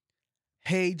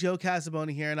Hey, Joe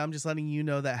Casabona here, and I'm just letting you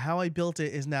know that How I Built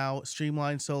It is now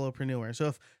Streamlined Solopreneur. So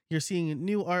if you're seeing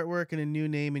new artwork and a new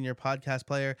name in your podcast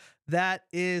player, that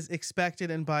is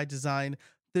expected and by design.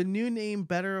 The new name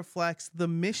better reflects the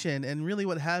mission and really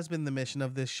what has been the mission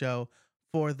of this show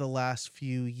for the last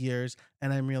few years,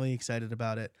 and I'm really excited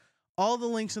about it. All the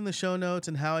links in the show notes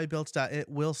and howibuilt.it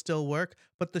will still work,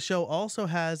 but the show also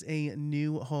has a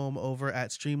new home over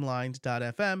at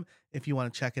streamlined.fm if you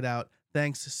want to check it out.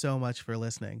 Thanks so much for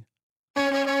listening.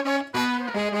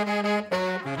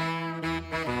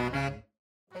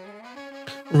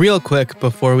 Real quick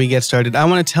before we get started, I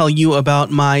want to tell you about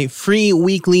my free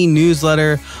weekly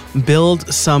newsletter,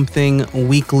 Build Something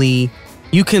Weekly.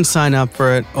 You can sign up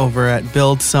for it over at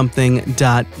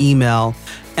buildsomething.email.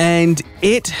 And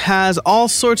it has all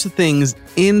sorts of things,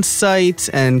 insights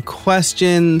and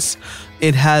questions.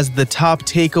 It has the top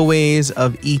takeaways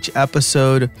of each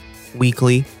episode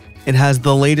weekly. It has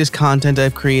the latest content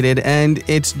I've created, and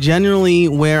it's generally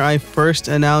where I first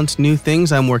announce new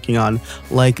things I'm working on,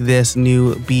 like this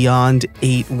new Beyond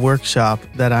 8 workshop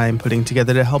that I'm putting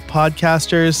together to help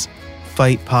podcasters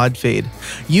fight pod fade.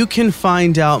 You can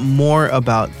find out more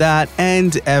about that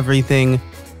and everything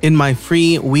in my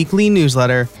free weekly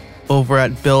newsletter over at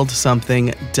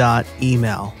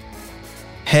buildsomething.email.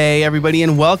 Hey everybody,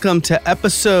 and welcome to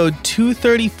episode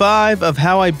 235 of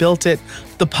How I Built It,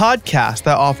 the podcast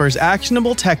that offers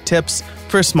actionable tech tips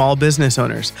for small business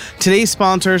owners. Today's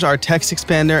sponsors are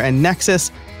TextExpander and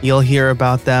Nexus. You'll hear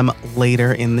about them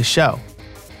later in the show.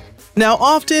 Now,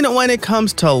 often when it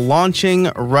comes to launching,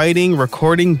 writing,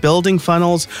 recording, building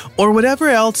funnels, or whatever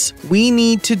else we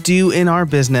need to do in our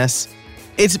business,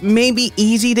 it's maybe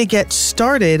easy to get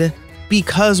started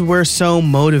because we're so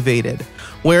motivated.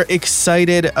 We're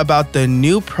excited about the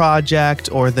new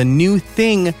project or the new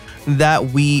thing that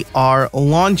we are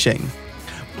launching.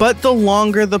 But the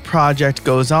longer the project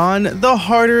goes on, the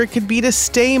harder it could be to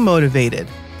stay motivated.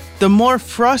 The more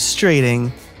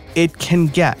frustrating it can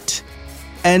get.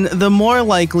 And the more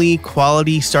likely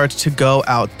quality starts to go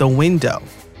out the window.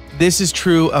 This is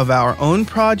true of our own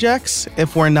projects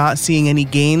if we're not seeing any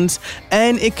gains,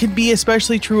 and it could be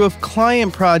especially true of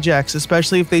client projects,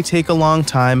 especially if they take a long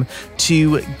time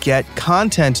to get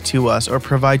content to us or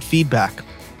provide feedback.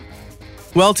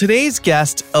 Well, today's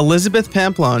guest, Elizabeth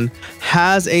Pampalone,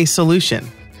 has a solution.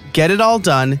 Get it all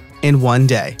done in one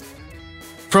day.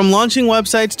 From launching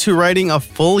websites to writing a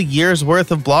full year's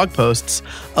worth of blog posts,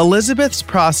 Elizabeth's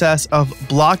process of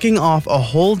blocking off a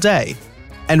whole day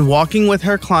and walking with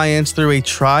her clients through a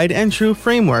tried and true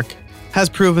framework has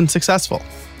proven successful.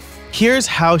 Here's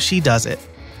how she does it.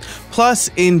 Plus,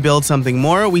 in Build Something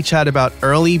More, we chat about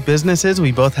early businesses.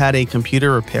 We both had a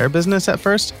computer repair business at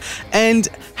first, and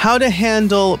how to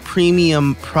handle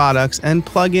premium products and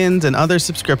plugins and other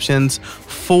subscriptions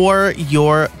for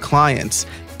your clients.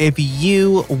 If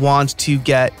you want to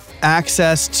get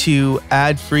access to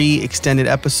ad-free extended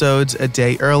episodes a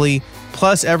day early,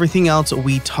 plus everything else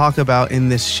we talk about in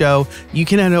this show, you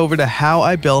can head over to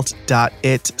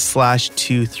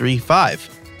howibuilt.it/235.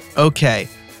 Okay,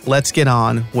 let's get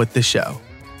on with the show.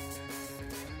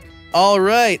 All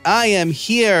right, I am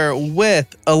here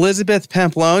with Elizabeth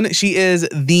Pampalone. She is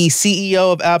the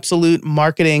CEO of Absolute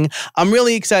Marketing. I'm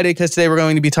really excited because today we're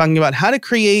going to be talking about how to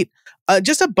create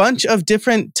just a bunch of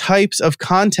different types of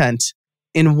content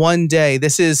in one day.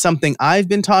 This is something I've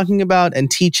been talking about and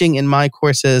teaching in my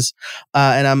courses.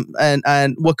 And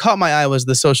what caught my eye was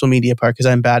the social media part because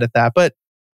I'm bad at that. But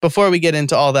before we get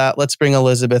into all that, let's bring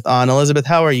Elizabeth on. Elizabeth,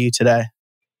 how are you today?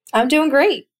 I'm doing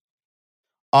great.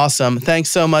 Awesome. Thanks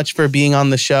so much for being on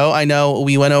the show. I know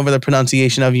we went over the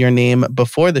pronunciation of your name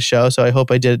before the show, so I hope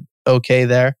I did okay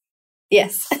there.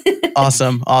 Yes.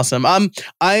 Awesome. I'm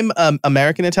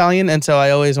American Italian, and so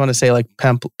I always want to say like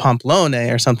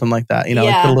Pampalone or something like that. You know,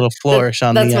 like put a little flourish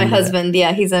on the end. That's my husband.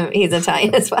 Yeah, he's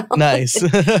Italian as well. Nice.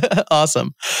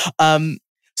 Awesome.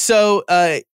 So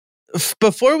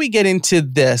before we get into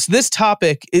this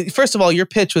topic, first of all, your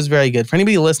pitch was very good. For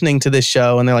anybody listening to this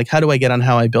show and they're like, how do I get on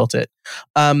How I Built It?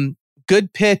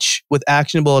 Good pitch with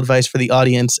actionable advice for the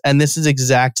audience. And this is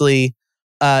exactly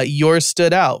yours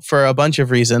stood out for a bunch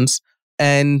of reasons.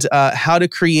 And how to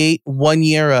create 1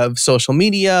 year of social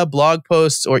media, blog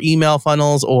posts, or email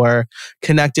funnels, or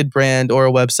connected brand, or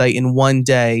a website in one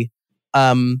day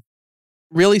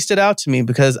really stood out to me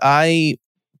because I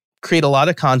create a lot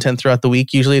of content throughout the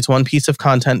week. Usually it's one piece of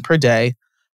content per day.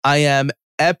 I am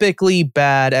epically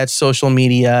bad at social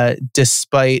media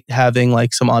despite having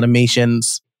like some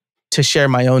automations to share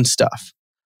my own stuff.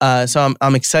 So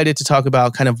I'm excited to talk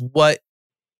about kind of what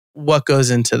goes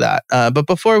into that. But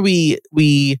before we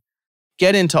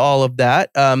get into all of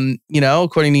that,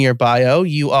 according to your bio,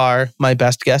 you are my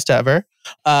best guest ever.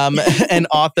 An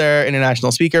author,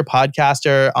 international speaker,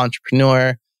 podcaster,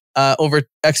 entrepreneur,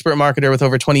 expert marketer with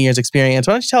over 20 years experience.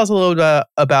 Why don't you tell us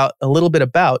a little bit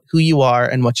about who you are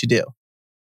and what you do?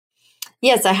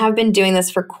 Yes, I have been doing this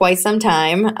for quite some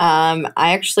time.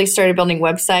 I actually started building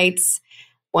websites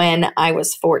when I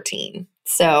was 14.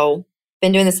 So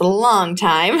been doing this a long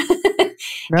time.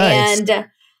 Nice. And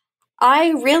I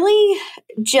really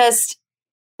just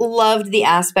loved the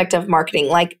aspect of marketing,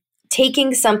 like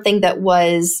taking something that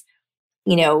was,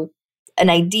 an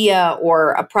idea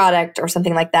or a product or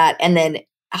something like that, and then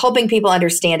helping people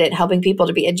understand it, helping people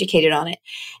to be educated on it,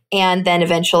 and then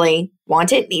eventually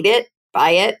want it, need it,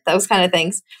 buy it, those kind of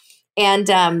things. And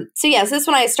so this is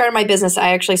when I started my business. I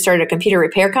actually started a computer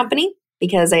repair company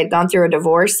because I had gone through a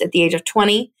divorce at the age of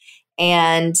 20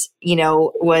 and,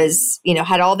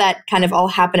 had all that kind of all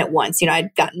happen at once.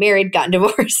 I'd gotten married, gotten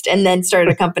divorced, and then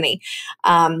started a company.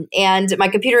 And my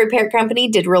computer repair company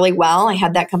did really well. I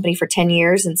had that company for 10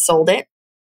 years and sold it.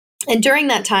 And during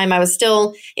that time, I was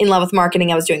still in love with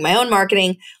marketing. I was doing my own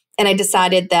marketing. And I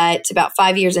decided that about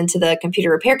 5 years into the computer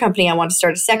repair company, I wanted to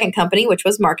start a second company, which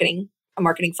was a marketing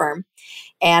firm.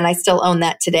 And I still own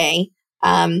that today.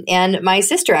 And my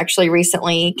sister actually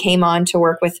recently came on to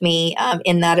work with me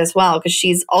in that as well, because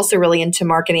she's also really into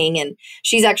marketing. And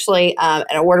she's actually an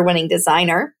award-winning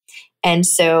designer. And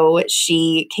so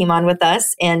she came on with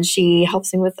us and she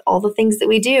helps me with all the things that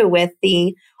we do with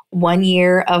the 1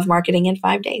 year of marketing in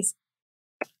 5 days.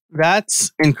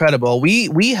 That's incredible.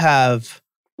 We have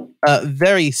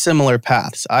very similar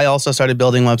paths. I also started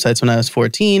building websites when I was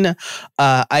 14.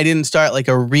 I didn't start like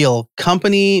a real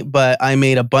company, but I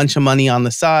made a bunch of money on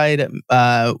the side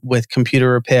with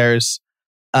computer repairs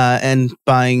and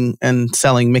buying and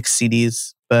selling mixed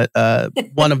CDs. But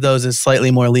one of those is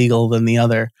slightly more legal than the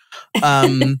other.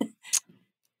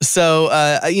 So,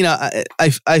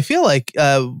 I feel like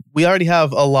we already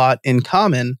have a lot in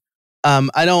common.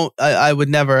 I would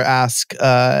never ask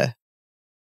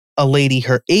a lady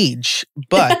her age,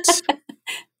 but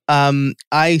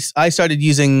I started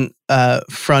using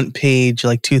Front Page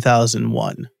like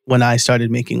 2001 when I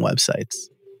started making websites.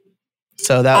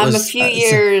 So I'm a few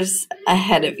years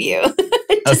ahead of you.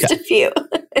 Just a few.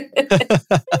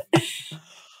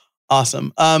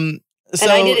 Awesome. And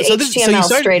I did HTML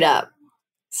straight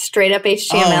up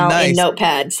HTML in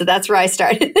Notepad. So that's where I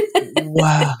started.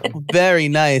 Wow. Very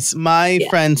nice. My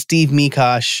friend Steve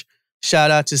Mikosh,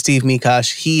 shout out to Steve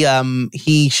Mikosh.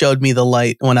 He showed me the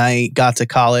light when I got to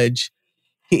college.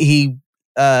 He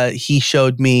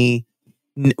showed me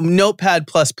Notepad++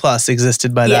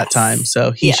 existed by that time.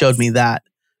 So he showed me that.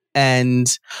 And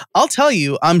I'll tell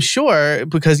you, I'm sure,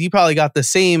 because you probably got the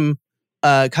same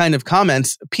kind of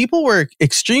comments, people were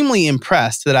extremely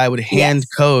impressed that I would hand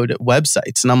code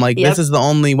websites. And I'm like, this is the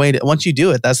only way to, once you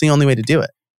do it, that's the only way to do it.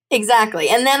 Exactly.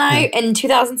 And then in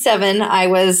 2007, I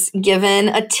was given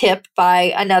a tip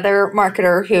by another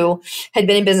marketer who had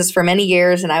been in business for many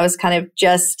years. And I was kind of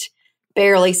just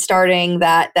barely starting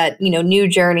that new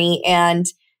journey. And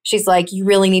she's like, you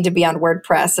really need to be on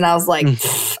WordPress. And I was like,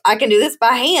 I can do this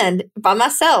by hand, by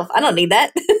myself. I don't need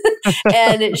that.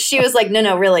 And she was like,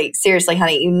 no, really, seriously,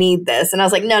 honey, you need this. And I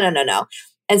was like, no.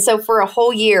 And so for a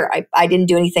whole year, I didn't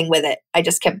do anything with it. I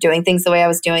just kept doing things the way I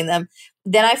was doing them.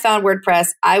 Then I found WordPress.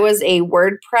 I was a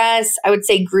WordPress, I would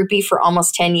say, groupie for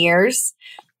almost 10 years.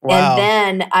 Wow. And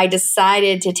then I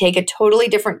decided to take a totally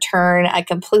different turn. I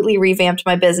completely revamped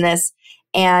my business.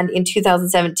 And in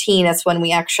 2017, that's when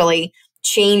we actually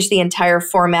changed the entire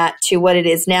format to what it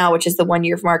is now, which is the 1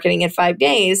 year of marketing in 5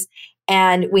 days.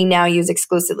 And we now use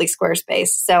exclusively Squarespace.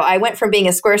 So I went from being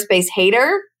a Squarespace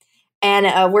hater and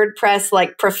a WordPress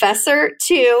like professor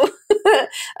to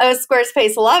a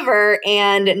Squarespace lover.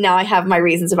 And now I have my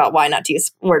reasons about why not to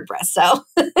use WordPress. So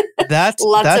that's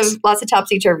lots of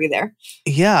topsy-turvy there.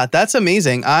 Yeah, that's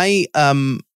amazing. I,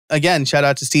 again, shout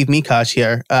out to Steve Mikosh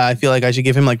here. I feel like I should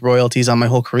give him like royalties on my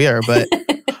whole career. But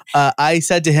I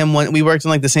said to him when we worked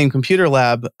in like the same computer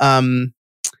lab,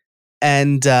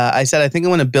 and I said, I think I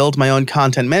want to build my own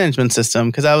content management system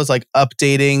because I was like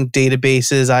updating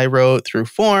databases I wrote through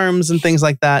forms and things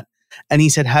like that. And he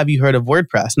said, have you heard of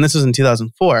WordPress? And this was in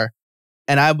 2004.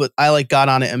 And I like got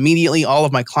on it immediately. All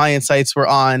of my client sites were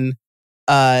on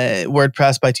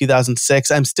WordPress by 2006.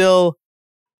 I'm still,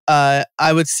 I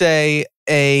would say,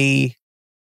 a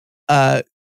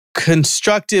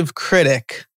constructive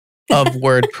critic of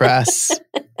WordPress,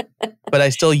 but I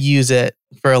still use it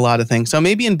for a lot of things. So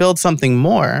maybe in Build Something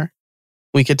More,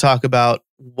 we could talk about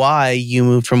why you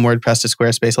moved from WordPress to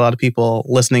Squarespace. A lot of people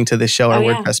listening to this show are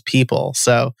WordPress people.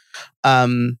 So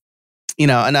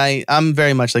and I'm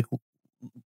very much like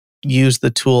use the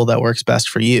tool that works best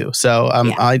for you. So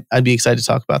Yeah. I'd be excited to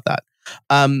talk about that.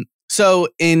 So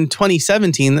in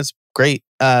 2017, that's great.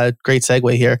 Great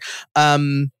segue here.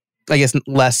 I guess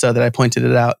less so that I pointed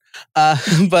it out.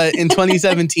 But in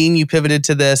 2017, you pivoted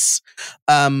to this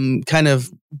kind of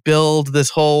build this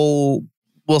whole,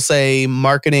 we'll say,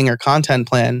 marketing or content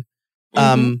plan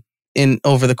in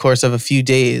over the course of a few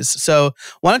days. So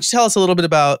why don't you tell us a little bit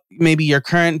about maybe your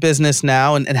current business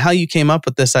now and how you came up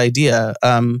with this idea?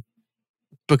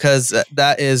 Because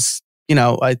that is,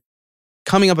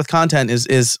 coming up with content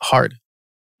is hard.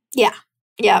 Yeah.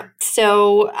 Yeah.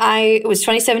 So it was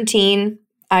 2017.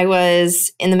 I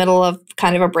was in the middle of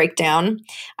kind of a breakdown.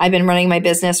 I've been running my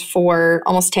business for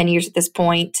almost 10 years at this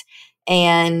point,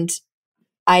 and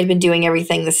I'd been doing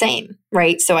everything the same,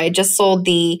 right? So I had just sold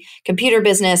the computer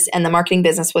business, and the marketing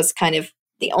business was kind of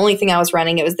the only thing I was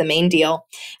running. It was the main deal.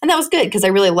 And that was good because I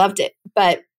really loved it.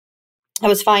 But I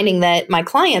was finding that my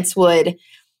clients would,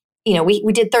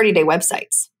 we did 30-day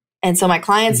websites. And so my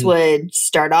clients would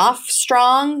start off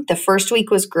strong. The first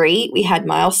week was great. We had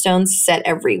milestones set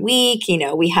every week.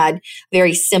 We had a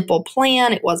very simple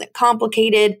plan. It wasn't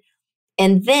complicated.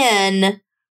 And then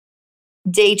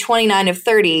day 29 of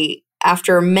 30,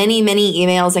 after many, many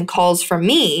emails and calls from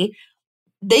me,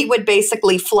 they would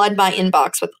basically flood my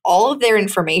inbox with all of their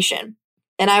information.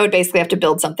 And I would basically have to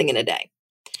build something in a day.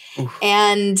 Oof.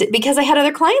 And because I had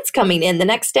other clients coming in the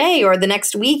next day or the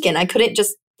next week, and I couldn't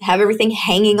just have everything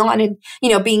hanging on and,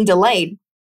 being delayed.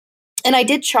 And I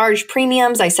did charge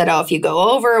premiums. I said, if you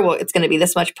go over, well, it's going to be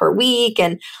this much per week.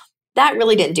 And that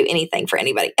really didn't do anything for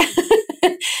anybody.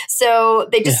 So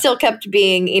they just still kept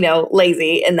being,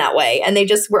 lazy in that way. And they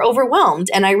just were overwhelmed.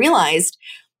 And I realized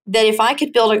that if I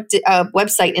could build a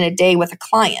website in a day with a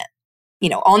client,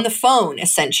 on the phone,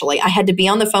 essentially, I had to be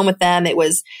on the phone with them. It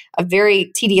was a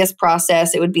very tedious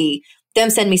process. It would be them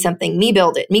send me something, me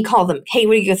build it, me call them. Hey,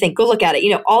 what do you think? Go look at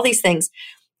it. All these things.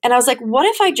 And I was like, what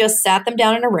if I just sat them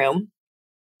down in a room,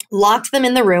 locked them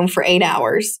in the room for 8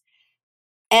 hours,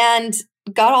 and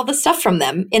got all the stuff from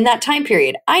them in that time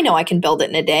period? I know I can build it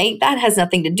in a day. That has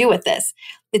nothing to do with this.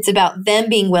 It's about them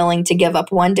being willing to give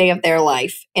up one day of their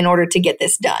life in order to get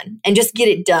this done and just get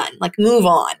it done, like move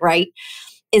on, right?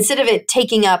 Instead of it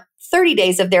taking up 30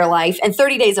 days of their life and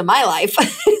 30 days of my life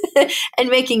and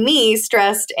making me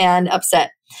stressed and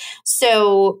upset.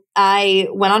 So I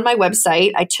went on my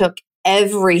website. I took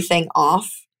everything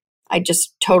off. I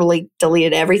just totally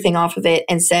deleted everything off of it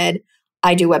and said,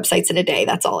 I do websites in a day.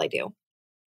 That's all I do.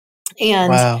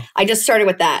 And I just started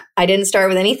with that. I didn't start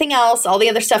with anything else. All the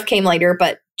other stuff came later,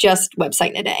 but just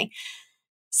website in a day.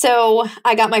 So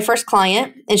I got my first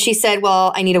client and she said,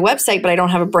 well, I need a website, but I don't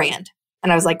have a brand.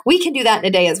 And I was like, we can do that in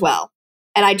a day as well.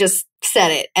 And I just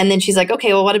said it. And then she's like,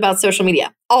 okay, well, what about social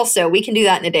media? Also, we can do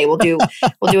that in a day. We'll do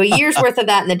a year's worth of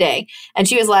that in a day. And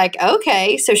she was like,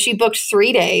 okay. So she booked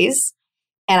 3 days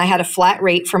and I had a flat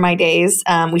rate for my days.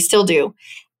 We still do.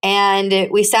 And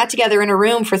we sat together in a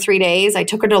room for 3 days. I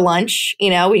took her to lunch.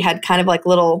 We had kind of like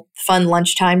little fun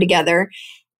lunchtime together.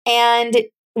 And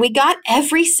we got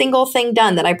every single thing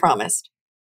done that I promised.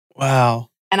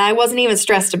 Wow. And I wasn't even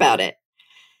stressed about it.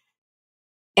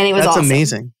 And it was That's awesome.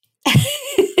 Amazing.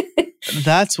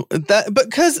 That's that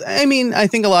because I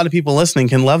think a lot of people listening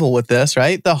can level with this,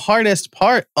 right? The hardest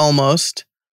part almost,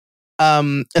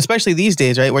 especially these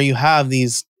days, right, where you have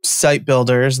these site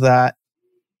builders that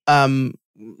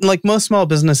like most small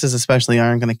businesses especially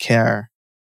aren't going to care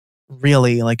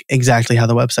really like exactly how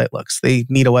the website looks. They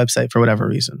need a website for whatever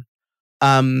reason.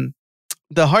 The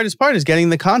hardest part is getting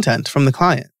the content from the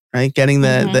client, right? Getting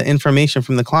the information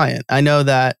from the client. I know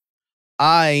that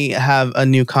I have a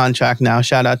new contract now.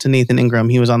 Shout out to Nathan Ingram.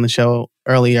 He was on the show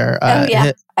earlier.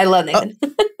 I love Nathan.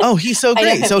 He's so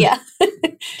great. So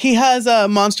he has a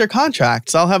monster contract.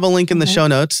 So I'll have a link in the show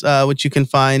notes, which you can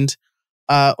find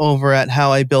over at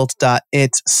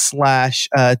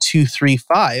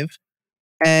howibuilt.it/235.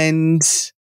 And,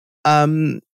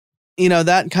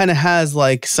 that kind of has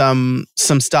like some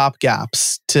stop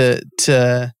gaps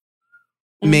to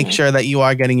make sure that you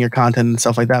are getting your content and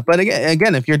stuff like that. But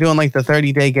again, if you're doing like the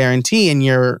 30-day guarantee and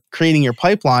you're creating your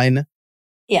pipeline,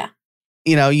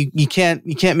 you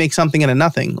can't make something out of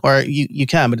nothing, or you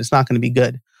can, but it's not going to be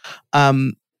good.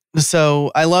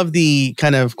 So I love the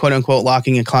kind of quote unquote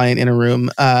locking a client in a room.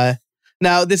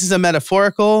 Now this is a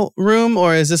metaphorical room,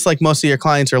 or is this like most of your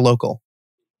clients are local?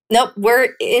 Nope,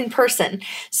 we're in person.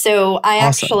 So I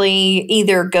actually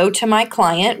either go to my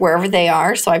client wherever they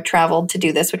are. So I've traveled to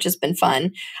do this, which has been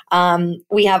fun.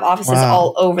 We have offices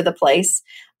all over the place.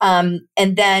 And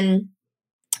then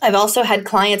I've also had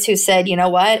clients who said, you know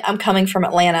what, I'm coming from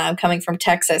Atlanta, I'm coming from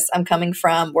Texas, I'm coming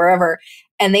from wherever,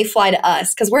 and they fly to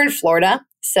us because we're in Florida.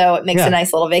 So it makes a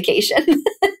nice little vacation.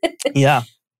 Yeah.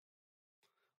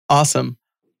 Awesome.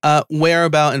 Where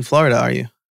about in Florida are you?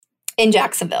 In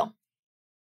Jacksonville.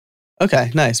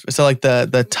 Okay, nice. So like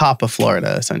the top of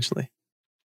Florida, essentially.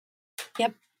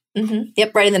 Yep. Mm-hmm.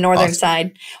 Yep, right in the northern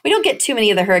side. We don't get too many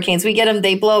of the hurricanes. We get them,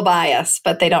 they blow by us,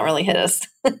 but they don't really hit us.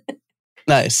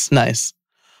 Nice.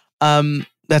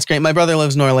 That's great. My brother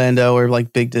lives in Orlando. We're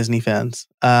like big Disney fans.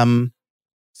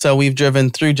 So we've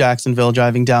driven through Jacksonville,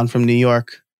 driving down from New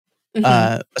York,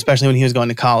 especially when he was going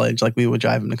to college. Like we would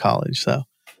drive him to college. So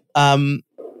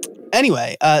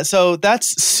anyway, so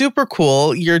that's super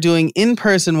cool. You're doing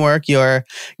in-person work. You're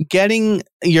getting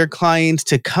your clients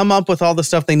to come up with all the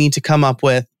stuff they need to come up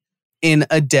with in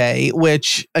a day,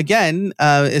 which again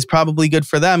is probably good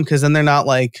for them because then they're not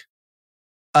like,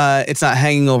 it's not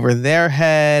hanging over their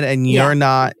head and you're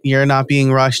not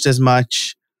being rushed as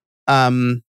much.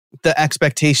 The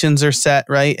expectations are set,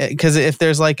 right? Because if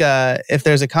there's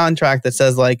a contract that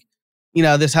says like,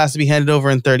 this has to be handed over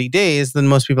in 30 days, then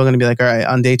most people are going to be like, all right,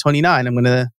 on day 29, I'm going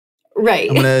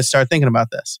to start thinking about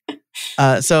this.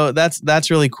 So that's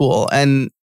really cool.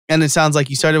 And it sounds like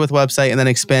you started with a website and then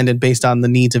expanded based on the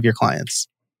needs of your clients.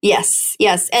 Yes.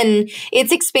 And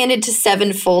it's expanded to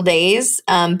 7 full days,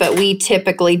 but we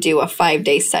typically do a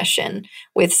 5-day session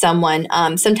with someone,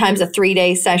 sometimes a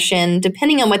 3-day session,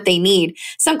 depending on what they need.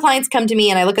 Some clients come to me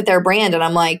and I look at their brand and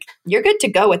I'm like, you're good to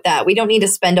go with that. We don't need to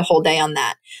spend a whole day on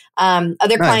that.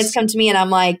 Other clients come to me and I'm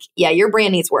like, yeah, your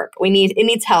brand needs work. It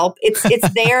needs help.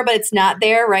 It's there, but it's not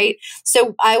there, right?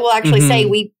 So I will actually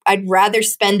say I'd rather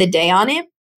spend the day on it.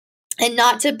 And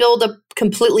not to build a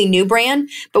completely new brand,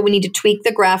 but we need to tweak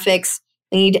the graphics.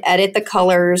 We need to edit the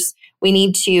colors. We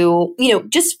need to,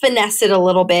 just finesse it a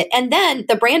little bit. And then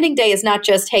the branding day is not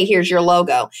just, hey, here's your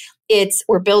logo.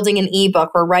 We're building an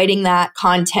ebook. We're writing that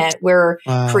content. We're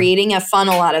creating a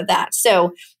funnel out of that.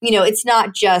 So, it's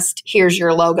not just here's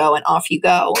your logo and off you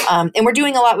go. And we're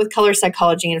doing a lot with color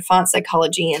psychology and font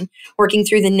psychology and working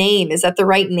through the name. Is that the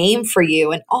right name for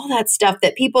you? And all that stuff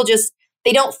that people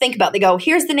they don't think about. They go,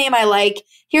 here's the name I like.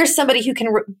 Here's somebody who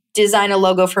can design a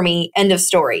logo for me. End of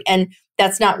story. And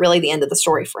that's not really the end of the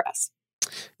story for us.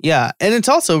 Yeah. And it's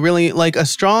also really like a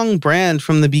strong brand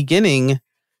from the beginning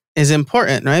is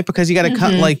important, right? Because you got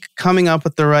to coming up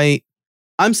with the right,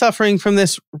 I'm suffering from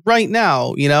this right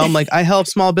now. I'm like, I help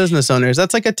small business owners.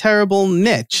 That's like a terrible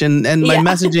niche. And my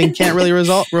messaging can't really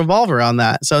revolve around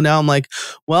that. So now I'm like,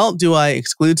 well, do I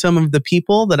exclude some of the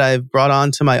people that I've brought on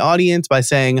to my audience by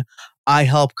saying, I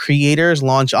help creators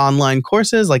launch online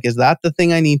courses. Like, is that the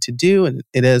thing I need to do? And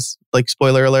it is, like,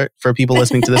 spoiler alert for people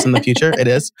listening to this in the future. It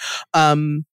is.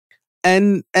 And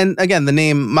again, the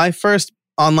name, my first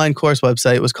online course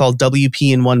website was called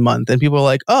WP in 1 month. And people were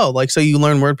like, oh, like, so you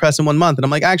learn WordPress in 1 month. And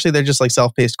I'm like, actually, they're just like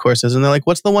self-paced courses. And they're like,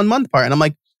 what's the 1 month part? And I'm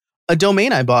like, a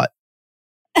domain I bought.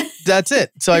 That's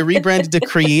it. So I rebranded to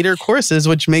Creator Courses,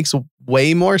 which makes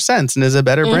way more sense and is a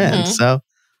better brand. So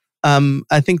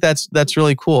I think that's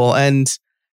really cool. And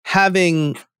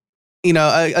having,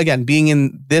 again, being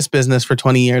in this business for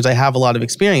 20 years, I have a lot of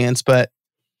experience. But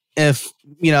if,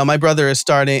 my brother is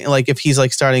starting, like if he's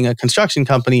like starting a construction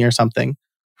company or something,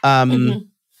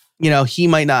 he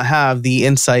might not have the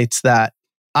insights that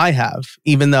I have,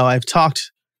 even though I've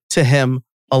talked to him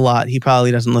a lot. He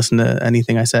probably doesn't listen to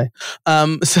anything I say.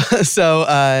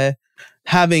 So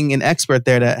having an expert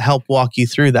there to help walk you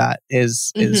through that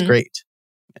is great.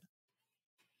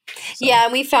 So. Yeah,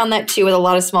 and we found that too with a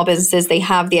lot of small businesses. They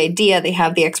have the idea, they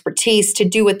have the expertise to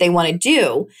do what they want to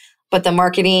do, but the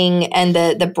marketing and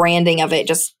the branding of it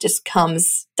just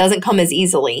doesn't come as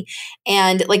easily.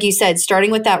 And like you said,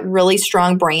 starting with that really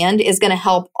strong brand is going to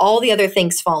help all the other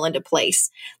things fall into place.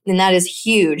 And that is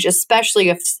huge, especially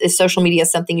if social media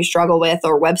is something you struggle with,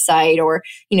 or website, or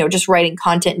just writing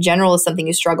content in general is something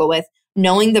you struggle with.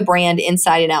 Knowing the brand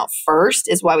inside and out first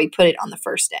is why we put it on the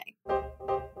first day.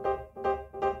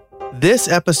 This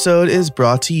episode is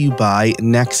brought to you by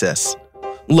Nexus.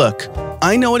 Look,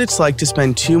 I know what it's like to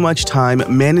spend too much time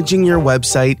managing your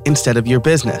website instead of your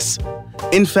business.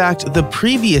 In fact, the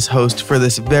previous host for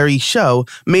this very show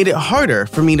made it harder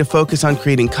for me to focus on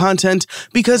creating content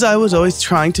because I was always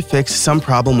trying to fix some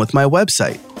problem with my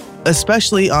website,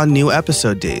 especially on new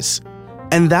episode days.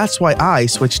 And that's why I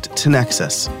switched to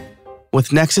Nexus.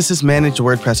 With Nexus's managed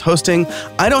WordPress hosting,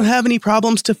 I don't have any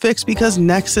problems to fix because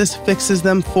Nexus fixes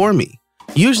them for me,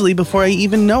 usually before I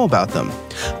even know about them.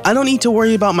 I don't need to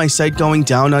worry about my site going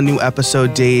down on new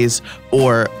episode days,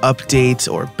 or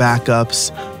updates, or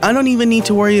backups. I don't even need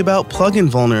to worry about plugin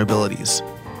vulnerabilities.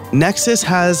 Nexus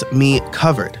has me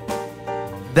covered.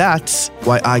 That's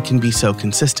why I can be so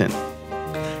consistent.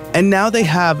 And now they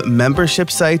have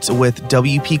membership sites with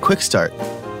WP Quick Start.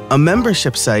 A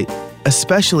membership site,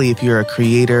 especially if you're a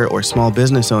creator or small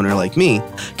business owner like me,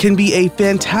 can be a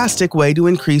fantastic way to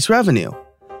increase revenue.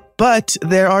 But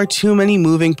there are too many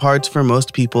moving parts for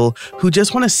most people who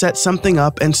just want to set something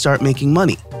up and start making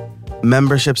money.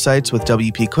 Membership sites with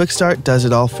WP Quick Start does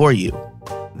it all for you.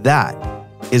 That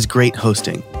is great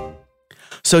hosting.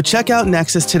 So check out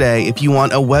Nexus today if you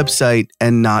want a website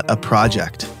and not a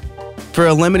project. For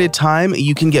a limited time,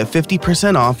 you can get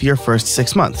 50% off your first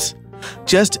 6 months.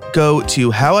 Just go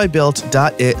to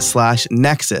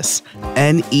howibuilt.it/nexus,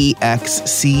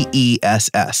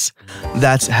 NEXCESS.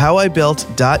 That's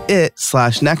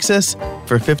howibuilt.it/nexus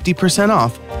for 50%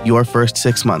 off your first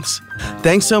 6 months.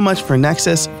 Thanks so much for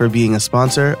Nexus for being a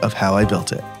sponsor of How I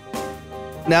Built It.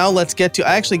 Now I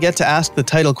actually get to ask the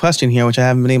title question here, which I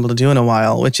haven't been able to do in a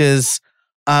while, which is,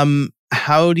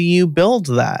 how do you build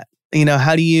that?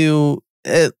 How do you,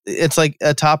 it's like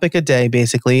a topic a day,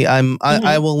 basically.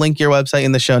 I will link your website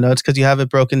in the show notes because you have it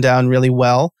broken down really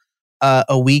well.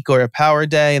 A week or a power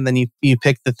day, and then you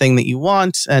pick the thing that you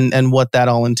want and what that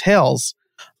all entails.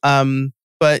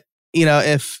 But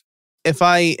if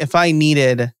I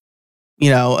needed,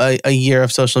 a year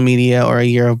of social media or a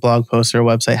year of blog posts or a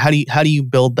website, how do you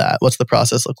build that? What's the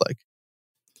process look like?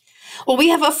 Well, we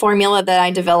have a formula that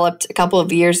I developed a couple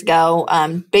of years ago,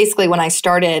 basically when I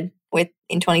started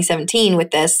in 2017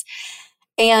 with this.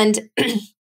 And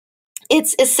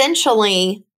it's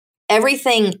essentially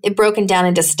everything broken down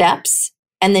into steps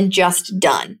and then just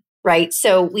done, right?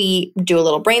 So we do a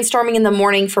little brainstorming in the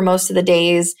morning for most of the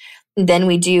days. Then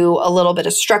we do a little bit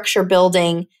of structure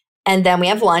building, and then we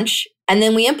have lunch, and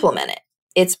then we implement it.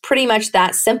 It's pretty much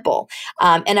that simple.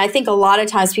 And I think a lot of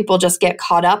times people just get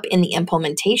caught up in the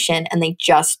implementation and they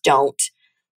just don't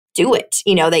do it.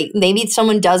 Maybe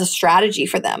someone does a strategy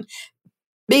for them.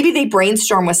 Maybe they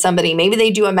brainstorm with somebody. Maybe they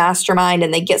do a mastermind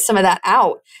and they get some of that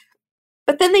out,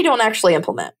 but then they don't actually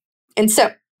implement. And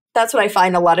so that's what I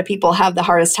find a lot of people have the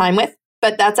hardest time with,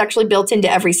 but that's actually built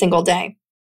into every single day.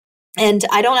 And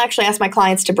I don't actually ask my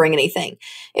clients to bring anything.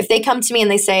 If they come to me and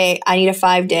they say, I need a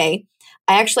 5-day,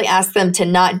 I actually ask them to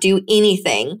not do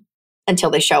anything until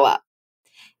they show up.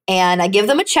 And I give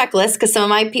them a checklist because some of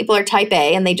my people are type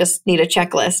A and they just need a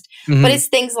checklist. Mm-hmm. But it's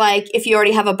things like, if you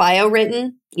already have a bio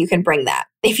written, you can bring that.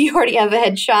 If you already have a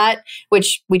headshot,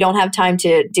 which we don't have time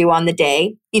to do on the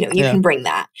day, you can bring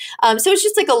that. So it's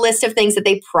just like a list of things that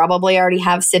they probably already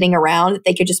have sitting around that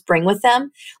they could just bring with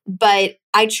them. But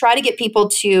I try to get people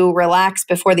to relax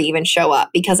before they even show up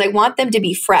because I want them to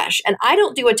be fresh. And I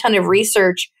don't do a ton of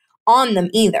research on them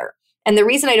either. And the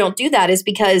reason I don't do that is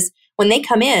because when they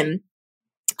come in,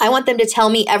 I want them to tell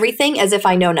me everything as if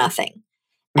I know nothing.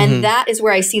 And that is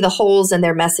where I see the holes in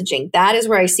their messaging. That is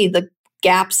where I see the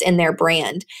gaps in their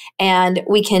brand. And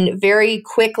we can very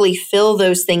quickly fill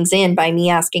those things in by me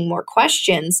asking more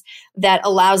questions that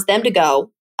allows them to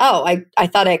go, oh, I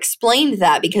thought I explained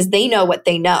that, because they know what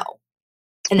they know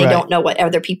and they don't know what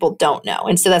other people don't know.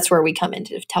 And so that's where we come in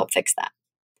to help fix that.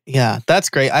 Yeah, that's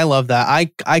great. I love that.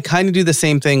 I kind of do the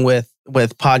same thing with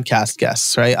podcast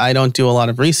guests, right? I don't do a lot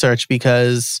of research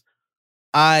because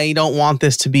I don't want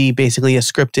this to be basically a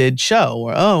scripted show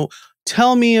or, oh,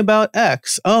 tell me about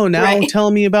X. Oh, now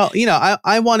tell me about,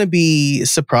 I want to be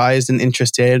surprised and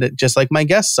interested just like my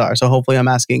guests are. So hopefully I'm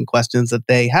asking questions that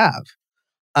they have.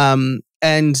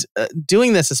 And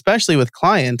doing this, especially with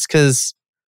clients, because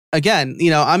again,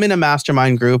 I'm in a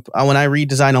mastermind group. When I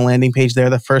redesign a landing page, they're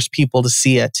the first people to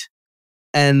see it.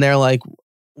 And they're like,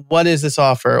 what is this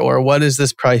offer? Or what is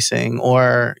this pricing?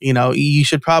 Or, you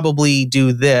should probably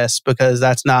do this because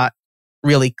that's not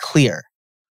really clear.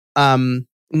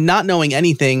 Not knowing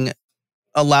anything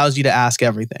allows you to ask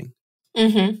everything.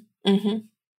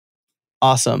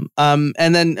 Awesome.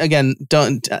 And then again,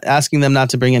 asking them not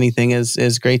to bring anything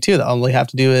is great too. All they have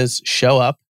to do is show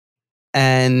up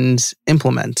and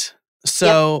implement.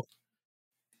 So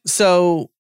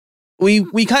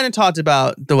we kind of talked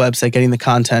about the website, getting the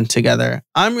content together.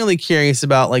 I'm really curious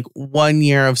about like 1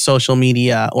 year of social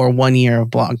media or 1 year of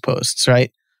blog posts,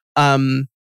 right?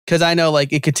 Because I know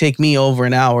like it could take me over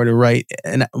an hour to write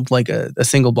a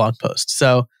single blog post.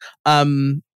 So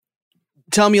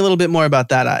tell me a little bit more about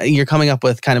that. You're coming up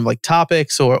with kind of like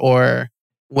topics or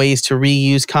ways to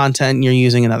reuse content you're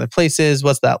using in other places.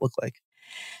 What's that look like?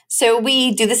 So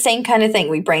we do the same kind of thing.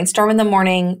 We brainstorm in the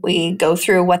morning. We go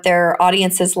through what their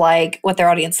audience is like, what their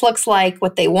audience looks like,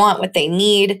 what they want, what they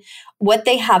need, what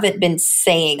they haven't been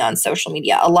saying on social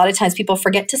media. A lot of times people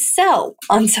forget to sell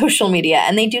on social media,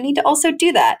 and they do need to also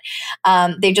do that.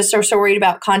 They just are so worried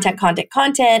about content,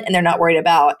 and they're not worried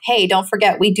about, hey, don't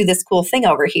forget, we do this cool thing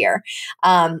over here.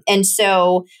 And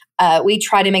so we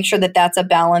try to make sure that that's a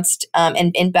balanced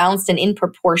and balanced and in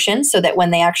proportion, so that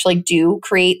when they actually do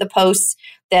create the posts,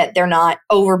 that they're not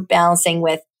overbalancing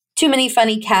with too many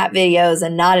funny cat videos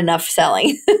and not enough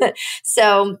selling.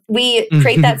 So we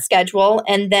create that schedule,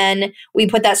 and then we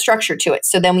put that structure to it.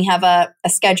 So then we have a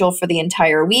schedule for the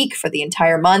entire week, for the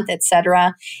entire month,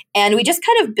 etc. And we just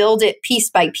kind of build it piece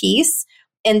by piece.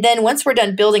 And then once we're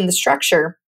done building the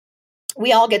structure,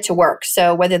 we all get to work.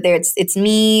 So whether it's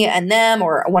me and them,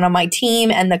 or one on my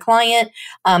team and the client,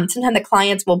 sometimes the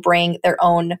clients will bring their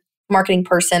own marketing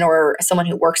person or someone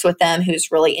who works with them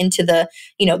who's really into the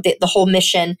whole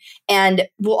mission, and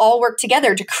we'll all work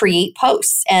together to create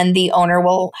posts, and the owner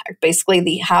will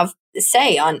basically have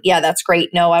say on, yeah, that's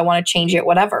great, no, I want to change it,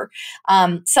 whatever.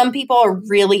 Some people are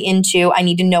really into, I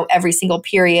need to know every single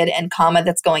period and comma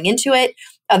that's going into it.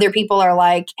 Other people are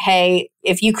like, hey,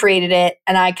 if you created it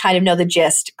and I kind of know the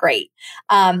gist, great.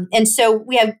 And so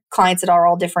we have clients that are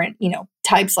all different,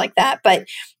 types like that. But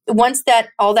once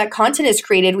all that content is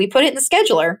created, we put it in the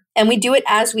scheduler, and we do it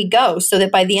as we go, so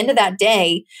that by the end of that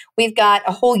day, we've got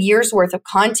a whole year's worth of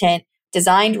content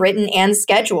designed, written, and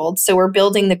scheduled. So we're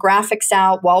building the graphics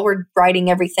out while we're writing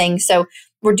everything. So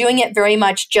we're doing it very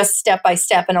much just step by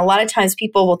step. And a lot of times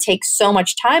people will take so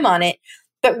much time on it.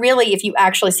 But really, if you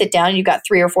actually sit down and you've got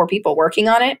 3 or 4 people working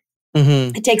on it,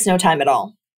 it takes no time at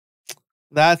all.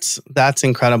 That's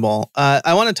incredible.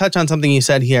 I want to touch on something you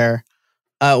said here,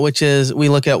 which is we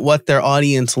look at what their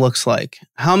audience looks like.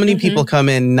 How many people come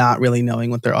in not really knowing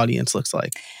what their audience looks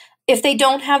like? If they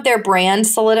don't have their brand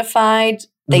solidified,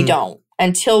 they don't,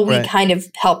 until we kind of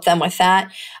help them with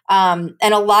that. And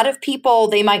a lot of people,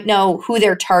 they might know who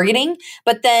they're targeting,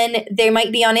 but then they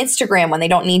might be on Instagram when they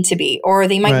don't need to be, or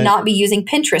they might not be using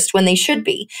Pinterest when they should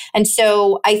be. And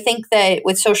so I think that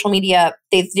with social media,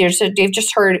 they've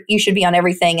just heard you should be on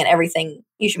everything, and everything,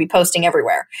 you should be posting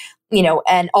everywhere,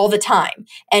 and all the time.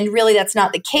 And really that's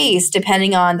not the case,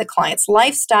 depending on the client's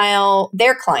lifestyle,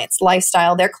 their client's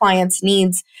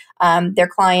needs, their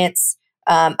client's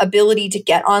ability to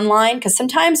get online. Because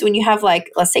sometimes when you have,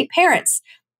 like, let's say parents,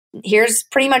 here's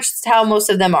pretty much how most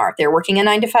of them are. They're working a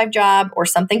 9-to-5 job or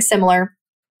something similar.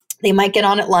 They might get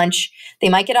on at lunch. They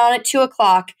might get on at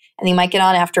 2:00, and they might get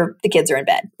on after the kids are in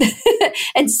bed.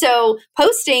 And so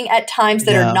posting at times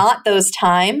that are not those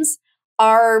times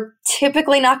are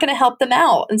typically not going to help them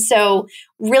out. And so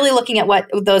really looking at what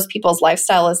those people's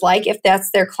lifestyle is like, if that's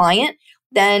their client,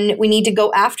 then we need to go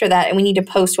after that, and we need to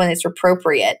post when it's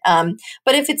appropriate.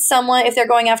 But if they're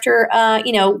going after,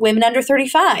 women under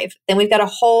 35, then we've got a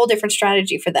whole different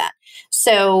strategy for that.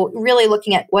 So really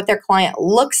looking at what their client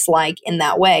looks like in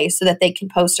that way, so that they can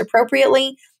post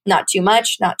appropriately, not too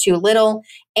much, not too little.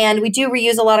 And we do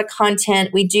reuse a lot of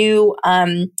content. We do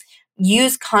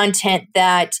use content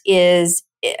that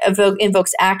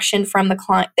invokes action from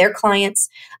their clients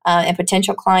and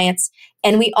potential clients.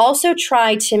 And we also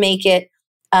try to make it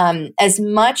as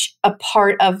much a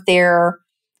part of their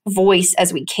voice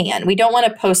as we can. We don't want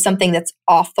to post something that's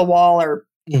off the wall, or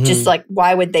just like,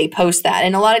 why would they post that?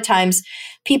 And a lot of times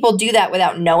people do that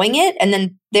without knowing it, and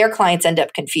then their clients end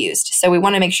up confused. So we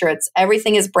want to make sure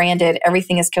everything is branded,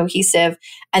 everything is cohesive,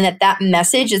 and that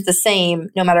message is the same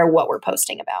no matter what we're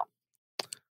posting about.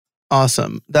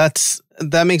 Awesome. That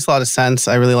makes a lot of sense.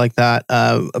 I really like that.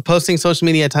 Posting social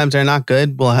media at times are not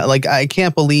good. Well, like, I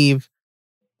can't believe,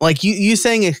 like, you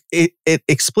saying it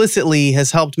explicitly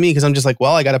has helped me, because I'm just like,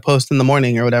 well, I got to post in the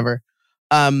morning or whatever.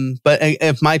 But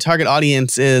if my target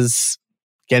audience is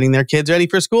getting their kids ready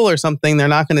for school or something, they're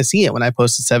not going to see it when I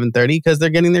post at 7:30, because they're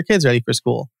getting their kids ready for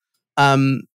school.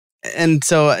 And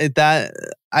so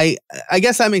I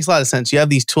guess that makes a lot of sense. You have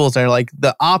these tools that are like,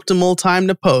 the optimal time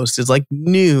to post is like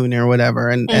noon or whatever.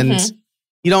 And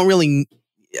you don't really,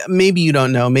 maybe you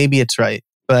don't know, maybe it's right.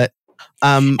 But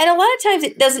and a lot of times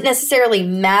it doesn't necessarily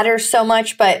matter so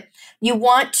much, but you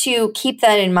want to keep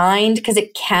that in mind, because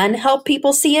it can help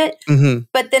people see it.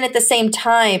 But then at the same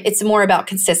time, it's more about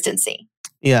consistency.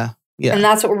 Yeah. And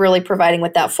that's what we're really providing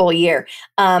with that full year.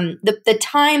 The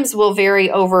times will vary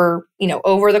over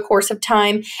the course of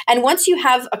time. And once you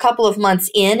have a couple of months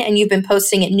in, and you've been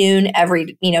posting at noon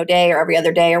every day, or every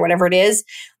other day, or whatever it is,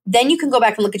 then you can go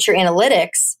back and look at your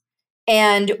analytics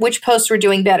and which posts were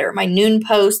doing better. My noon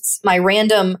posts, my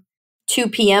random 2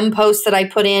 p.m. posts that I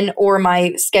put in, or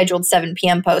my scheduled 7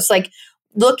 p.m. posts. Like,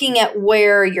 looking at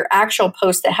where your actual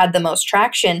post that had the most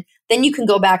traction, then you can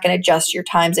go back and adjust your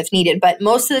times if needed. But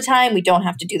most of the time, we don't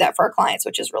have to do that for our clients,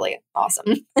 which is really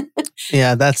awesome.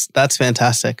 Yeah, that's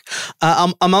fantastic.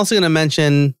 I'm also going to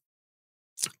mention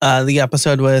the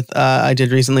episode with I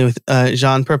did recently with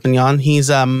Jean Perpignan.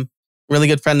 He's really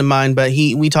good friend of mine, but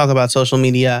we talk about social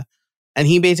media, and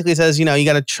he basically says, you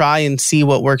got to try and see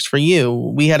what works for you.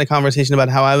 We had a conversation about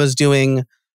how I was doing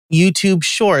YouTube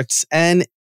Shorts and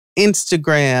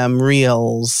Instagram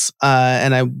Reels,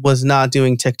 and I was not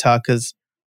doing TikTok because,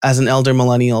 as an elder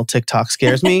millennial, TikTok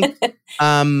scares me.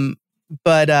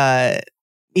 But I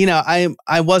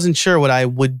wasn't sure what I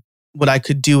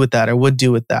could do with that or would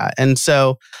do with that, and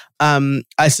so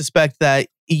I suspect that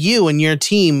you and your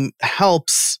team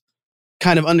helps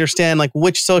kind of understand like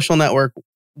which social network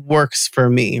works for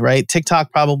me. Right?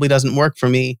 TikTok probably doesn't work for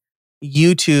me.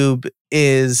 YouTube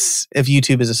is, if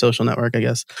YouTube is a social network, I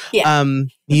guess. Yeah.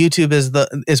 YouTube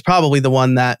is probably the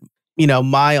one that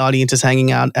my audience is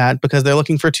hanging out at because they're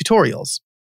looking for tutorials.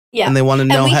 Yeah, and they want to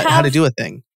know how to do a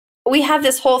thing. We have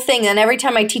this whole thing, and every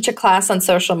time I teach a class on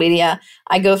social media,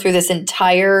 I go through this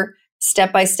entire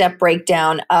step-by-step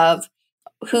breakdown of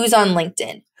who's on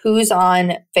LinkedIn, who's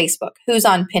on Facebook, who's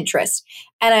on Pinterest.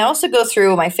 And I also go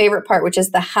through my favorite part, which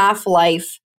is the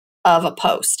half-life of a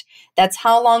post. That's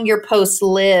how long your post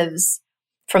lives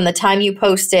from the time you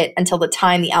post it until the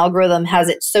time the algorithm has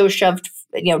it so shoved,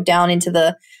 down into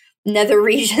the nether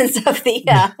regions of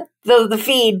the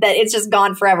feed that it's just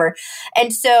gone forever.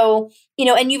 And so,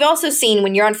 and you've also seen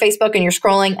when you're on Facebook and you're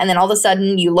scrolling and then all of a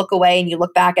sudden you look away and you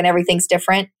look back and everything's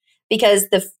different because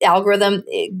the algorithm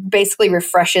basically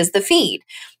refreshes the feed.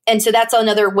 And so that's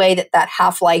another way that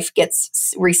half-life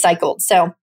gets recycled.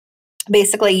 So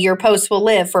basically your post will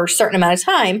live for a certain amount of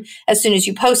time as soon as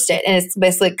you post it. And it's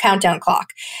basically a countdown clock.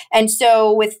 And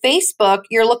so with Facebook,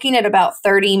 you're looking at about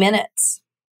 30 minutes.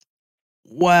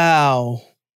 Wow.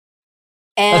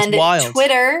 And that's wild.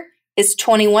 Twitter is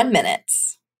 21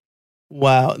 minutes.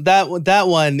 Wow. That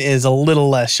one is a little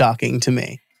less shocking to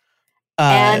me.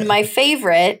 And my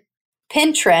favorite,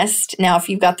 Pinterest. Now, if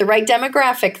you've got the right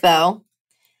demographic, though,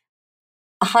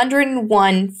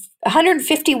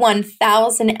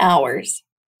 151,000 hours.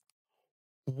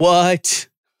 What?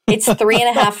 It's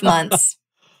 3.5 months.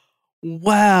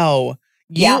 Wow.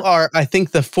 You are, I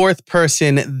think, the fourth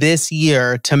person this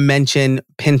year to mention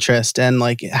Pinterest and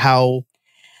like how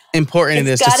important it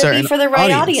is to certain It's got to be for the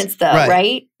right audience though,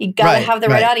 right? You got to have the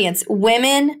right audience.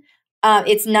 Women,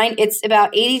 it's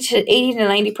about 80 to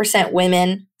 90%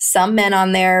 women, some men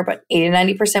on there, but 80 to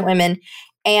 90% women.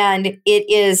 And it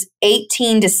is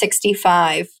 18 to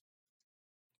 65.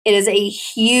 It is a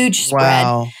huge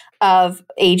spread of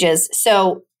ages.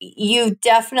 So you've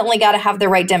definitely got to have the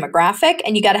right demographic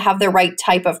and you got to have the right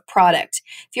type of product.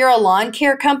 If you're a lawn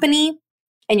care company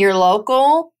and you're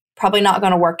local, probably not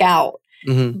going to work out.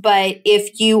 Mm-hmm. But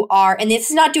if you are, and this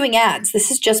is not doing ads,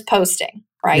 this is just posting,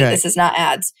 right? This is not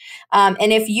ads.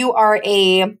 And if you are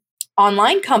a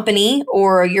online company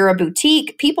or you're a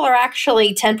boutique, people are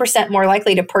actually 10% more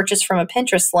likely to purchase from a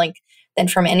Pinterest link than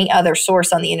from any other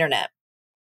source on the internet.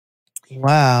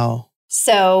 Wow.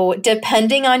 So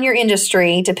depending on your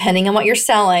industry, depending on what you're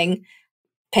selling,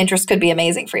 Pinterest could be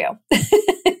amazing for you.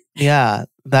 Yeah,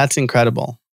 that's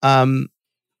incredible.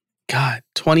 God,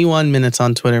 21 minutes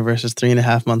on Twitter versus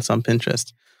 3.5 months on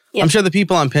Pinterest. Yep. I'm sure the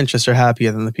people on Pinterest are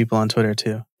happier than the people on Twitter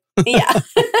too. Yeah,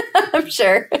 I'm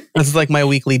sure. This is like my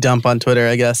weekly dump on Twitter,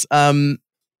 I guess.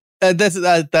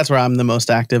 That's where I'm the most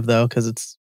active though, because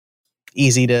it's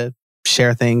easy to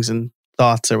share things and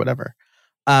thoughts or whatever.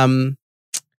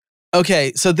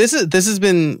 Okay, so this has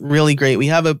been really great. We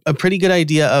have a pretty good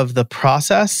idea of the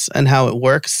process and how it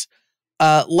works.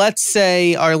 Let's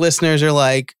say our listeners are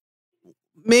like,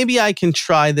 maybe I can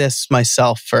try this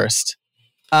myself first.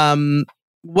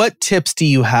 What tips do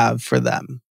you have for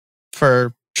them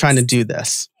for trying to do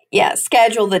this? Yeah,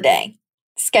 schedule the day.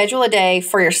 Schedule a day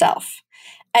for yourself.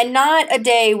 And not a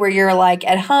day where you're like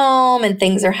at home and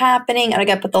things are happening and I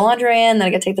got to put the laundry in, then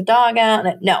I got to take the dog out.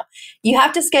 No, you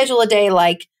have to schedule a day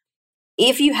like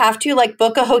if you have to, like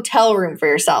book a hotel room for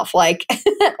yourself, like,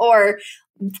 or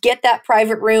get that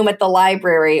private room at the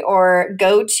library or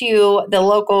go to the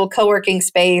local co-working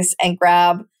space and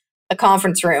grab a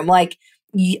conference room, like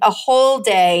a whole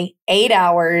day, 8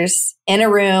 hours in a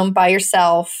room by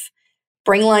yourself.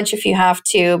 Bring lunch if you have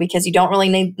to, because you don't really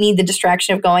need the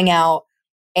distraction of going out,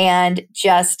 and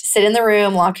just sit in the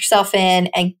room, lock yourself in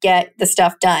and get the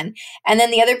stuff done. And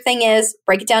then the other thing is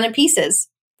break it down in pieces.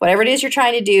 Whatever it is you're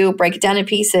trying to do, break it down in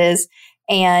pieces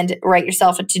and write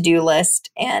yourself a to-do list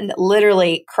and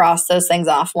literally cross those things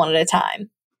off one at a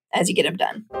time as you get them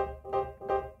done.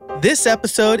 This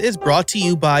episode is brought to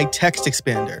you by Text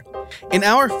Expander. In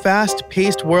our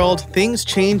fast-paced world, things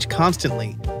change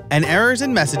constantly, and errors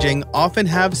in messaging often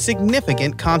have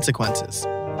significant consequences.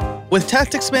 With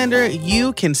Text Expander,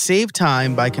 you can save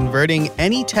time by converting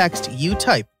any text you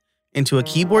type into a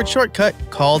keyboard shortcut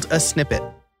called a snippet.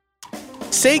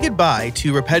 Say goodbye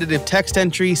to repetitive text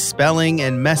entry, spelling,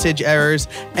 and message errors,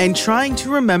 and trying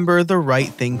to remember the right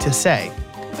thing to say.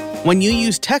 When you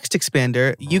use Text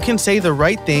Expander, you can say the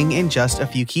right thing in just a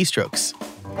few keystrokes.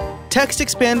 Text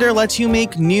Expander lets you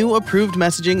make new approved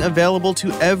messaging available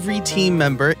to every team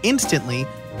member instantly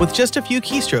with just a few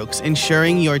keystrokes,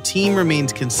 ensuring your team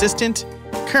remains consistent,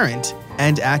 current,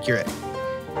 and accurate.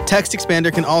 Text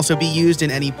Expander can also be used in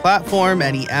any platform,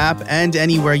 any app, and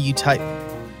anywhere you type.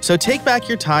 So take back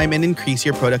your time and increase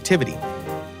your productivity.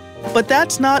 But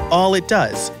that's not all it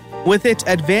does. With its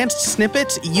advanced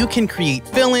snippets, you can create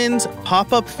fill-ins,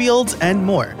 pop-up fields, and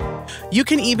more. You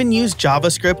can even use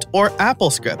JavaScript or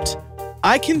AppleScript.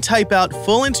 I can type out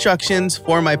full instructions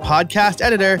for my podcast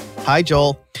editor, hi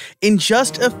Joel, in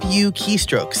just a few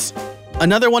keystrokes.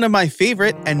 Another one of my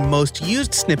favorite and most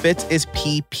used snippets is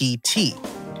PPT.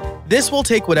 This will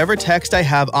take whatever text I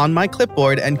have on my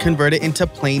clipboard and convert it into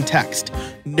plain text.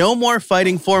 No more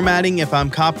fighting formatting if I'm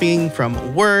copying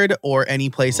from Word or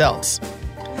anyplace else.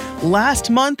 Last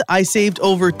month, I saved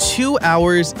over 2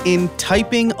 hours in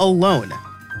typing alone.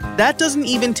 That doesn't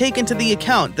even take into the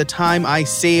account the time I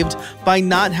saved by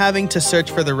not having to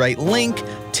search for the right link,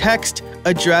 text,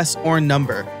 address, or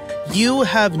number. You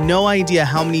have no idea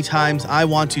how many times I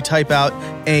want to type out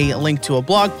a link to a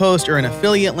blog post or an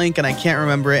affiliate link and I can't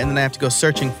remember it and then I have to go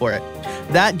searching for it.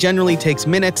 That generally takes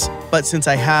minutes, but since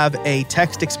I have a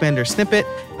Text Expander snippet,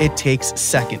 it takes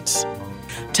seconds.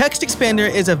 Text Expander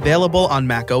is available on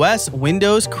macOS,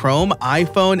 Windows, Chrome,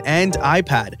 iPhone, and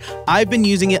iPad. I've been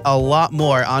using it a lot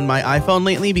more on my iPhone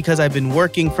lately because I've been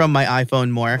working from my iPhone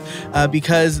more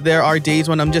because there are days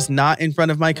when I'm just not in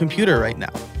front of my computer right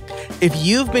now. If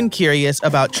you've been curious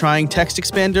about trying Text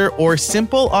Expander or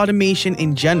simple automation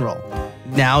in general,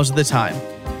 now's the time.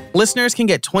 Listeners can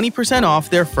get 20% off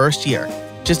their first year.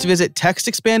 Just visit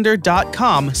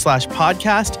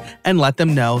textexpander.com/podcast and let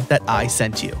them know that I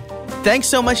sent you. Thanks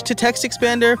so much to Text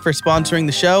Expander for sponsoring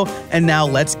the show, and now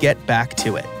let's get back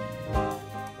to it.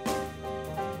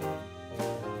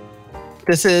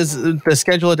 This is the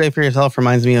Schedule a Day for Yourself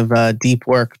reminds me of Deep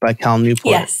Work by Cal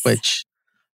Newport, which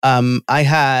I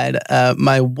had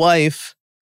my wife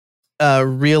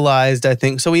realized, I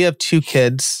think, so we have 2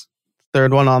 kids,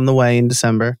 third one on the way in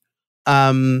December.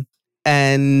 And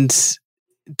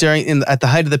at the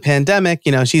height of the pandemic,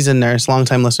 you know, she's a nurse.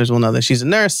 Longtime listeners will know that she's a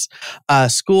nurse.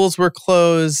 Schools were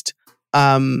closed.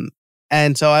 And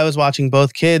so I was watching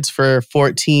both kids for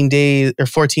 14 days or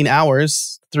 14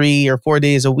 hours, 3 or 4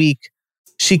 days a week.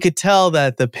 She could tell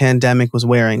that the pandemic was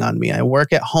wearing on me. I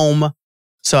work at home,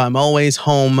 so I'm always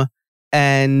home.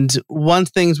 And once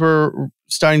things were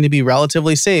starting to be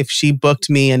relatively safe, she booked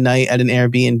me a night at an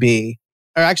Airbnb.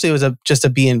 Or actually, it was just a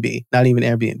B&B, not even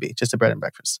Airbnb, just a bread and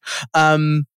breakfast.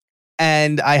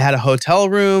 And I had a hotel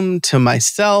room to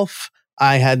myself.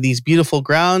 I had these beautiful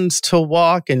grounds to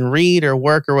walk and read or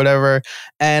work or whatever.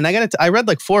 And I read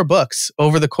like 4 books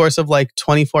over the course of like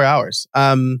 24 hours.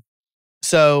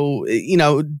 So, you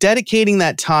know, dedicating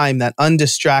that time, that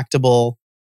indistractable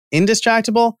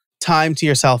time to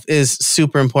yourself is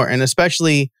super important,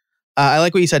 especially I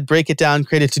like what you said, break it down,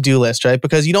 create a to-do list, right?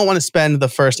 Because you don't want to spend the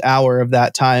first hour of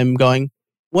that time going,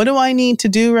 what do I need to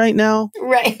do right now?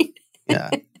 Right. Yeah.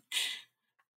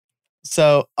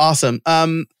 So awesome.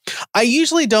 I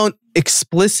usually don't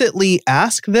explicitly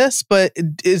ask this, but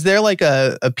is there like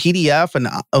a PDF and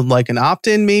like an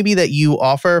opt-in maybe that you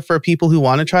offer for people who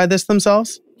want to try this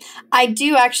themselves? I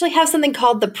do actually have something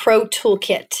called the Pro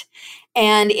Toolkit.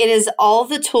 And it is all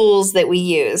the tools that we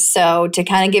use. So to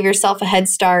kind of give yourself a head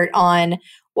start on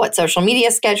what social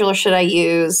media scheduler should I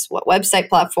use, what website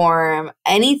platform,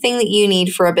 anything that you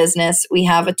need for a business, we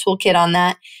have a toolkit on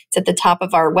that. It's at the top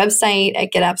of our website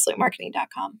at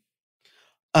getabsolutemarketing.com.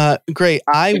 Great.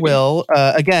 I will.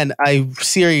 Again, I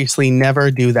seriously never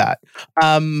do that.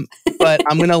 But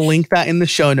I'm going to link that in the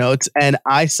show notes. And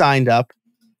I signed up.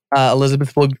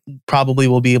 Elizabeth will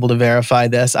be able to verify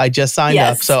this. I just signed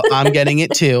up, so I'm getting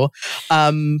it too.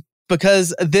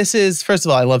 Because this is, first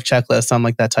of all, I love checklists. I'm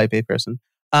like that type A person.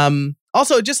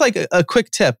 Also, just like a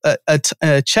quick tip, a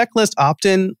checklist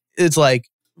opt-in is like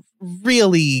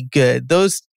really good.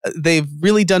 They've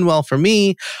really done well for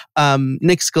me.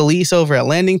 Nick Scalise over at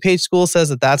Landing Page School says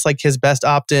that that's like his best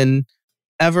opt-in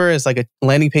ever is like a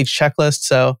landing page checklist.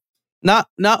 So not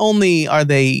only are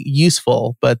they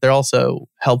useful, but they're also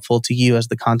helpful to you as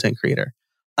the content creator.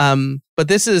 But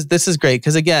this is great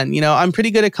because again, I'm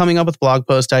pretty good at coming up with blog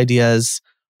post ideas.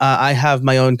 I have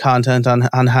my own content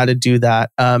on how to do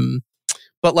that.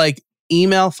 But like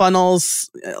email funnels,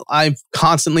 I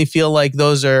constantly feel like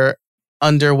those are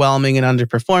underwhelming and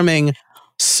underperforming.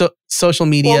 So social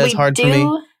media is hard for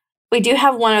me. We do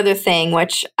have one other thing,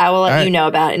 which I will let you know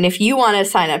about. And if you want to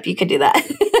sign up, you could do that.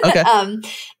 Okay.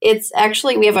 It's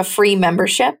actually, we have a free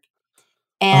membership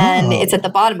and it's at the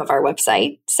bottom of our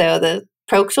website. So the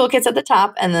Pro Toolkit's at the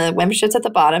top and the membership's at the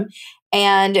bottom.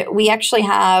 And we actually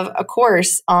have a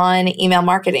course on email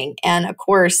marketing and a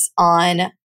course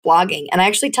on blogging. And I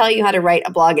actually tell you how to write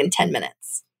a blog in 10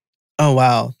 minutes. Oh,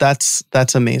 wow. That's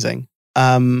amazing.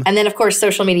 And then, of course,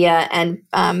 social media and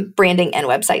branding and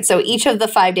website. So each of the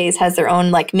 5 days has their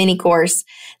own like mini course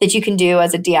that you can do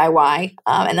as a DIY.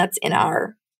 And that's in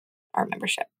our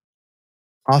membership.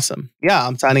 Awesome. Yeah,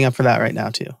 I'm signing up for that right now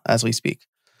too, as we speak.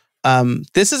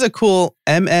 This is a cool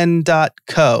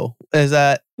mn.co. Is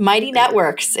that Mighty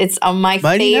Networks? It's on my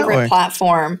Mighty favorite Networks.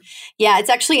 platform. Yeah, it's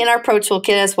actually in our Pro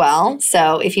Toolkit as well.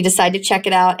 So if you decide to check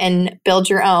it out and build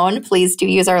your own, please do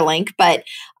use our link. But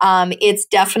it's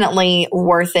definitely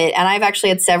worth it. And I've actually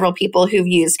had several people who've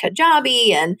used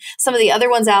Kajabi and some of the other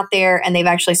ones out there, and they've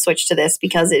actually switched to this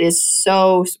because it is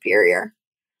so superior.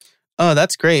 Oh,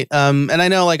 that's great. And I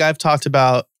know like I've talked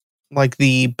about like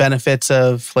the benefits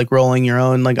of like rolling your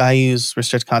own. Like I use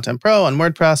Restrict Content Pro on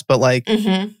WordPress, but like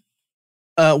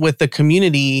with the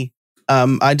community,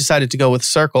 I decided to go with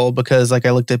Circle because like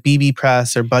I looked at BB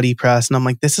Press or Buddy Press and I'm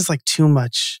like, this is like too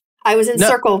much. I was in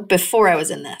Circle before I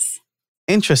was in this.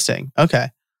 Interesting. Okay.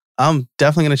 I'm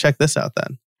definitely going to check this out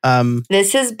then.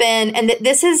 This has been, and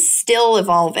this is still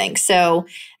evolving. So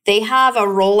they have a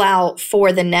rollout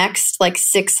for the next like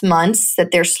 6 months that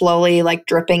they're slowly like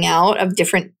dripping out of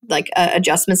different like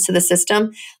adjustments to the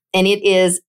system. And it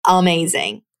is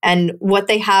amazing. And what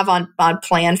they have on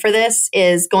plan for this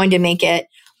is going to make it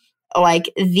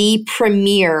like the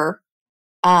premier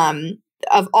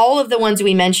of all of the ones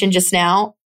we mentioned just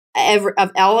now. Of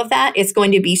all of that, it's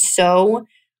going to be so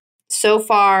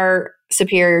far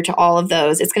superior to all of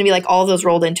those. It's going to be like all of those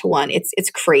rolled into one.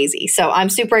 It's crazy. So I'm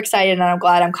super excited and I'm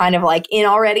glad I'm kind of like in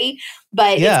already,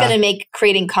 but it's going to make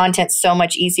creating content so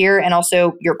much easier. And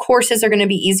also your courses are going to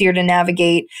be easier to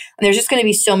navigate. And there's just going to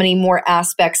be so many more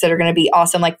aspects that are going to be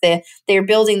awesome. Like they're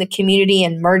building the community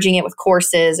and merging it with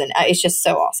courses. And it's just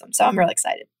so awesome. So I'm really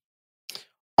excited.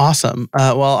 Awesome.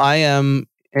 Well, I am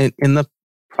in the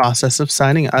process of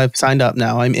signing. I've signed up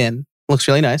now. I'm in. Looks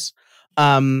really nice.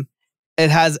 It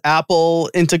has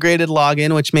Apple integrated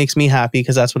login, which makes me happy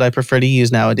because that's what I prefer to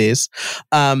use nowadays.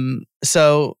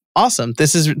 So awesome.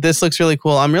 This looks really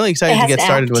cool. I'm really excited to get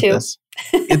started with this.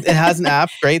 It has an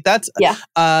app. Great. That's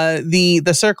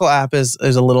the Circle app is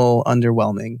a little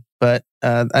underwhelming, but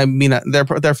I mean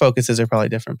their focuses are probably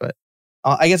different, but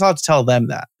I guess I'll have to tell them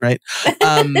that, right?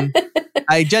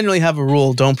 I generally have a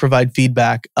rule: don't provide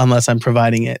feedback unless I'm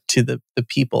providing it to the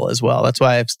people as well. That's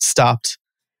why I've stopped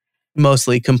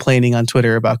mostly complaining on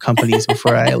Twitter about companies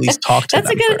before I at least talk to them.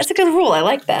 That's a good rule. I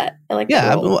like that.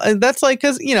 That's like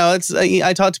because it's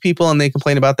I talk to people and they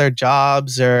complain about their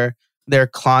jobs or their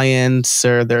clients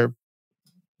or their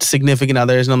significant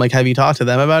others, and I'm like, have you talked to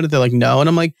them about it? They're like, no, and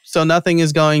I'm like, so nothing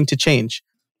is going to change.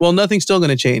 Well, nothing's still going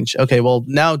to change. Okay, well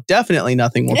now definitely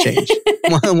nothing will change.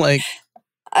 I'm like,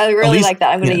 I really like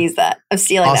that. I'm going to use that. I'm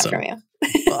stealing that from you.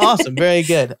 Awesome. Very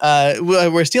good.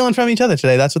 We're stealing from each other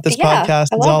today. That's what this podcast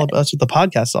is all about. That's what the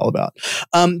podcast is all about.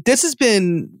 This has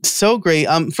been so great.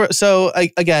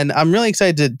 Again, I'm really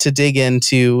excited to dig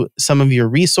into some of your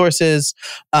resources.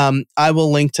 I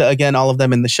will link to, again, all of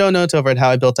them in the show notes over at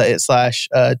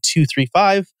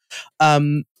howibuilt.it/235.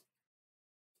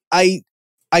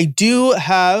 I do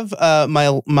have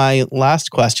my last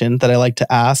question that I like to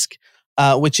ask,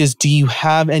 which is, do you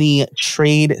have any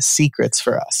trade secrets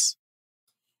for us?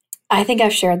 I think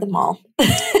I've shared them all.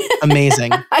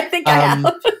 Amazing. I think I have.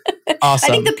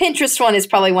 Awesome. I think the Pinterest one is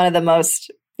probably one of the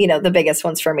most, the biggest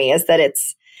ones for me is that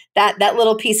it's that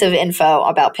little piece of info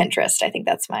about Pinterest. I think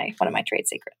that's one of my trade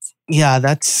secrets. Yeah,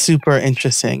 that's super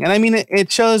interesting. And I mean, it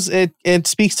shows, it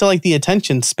speaks to like the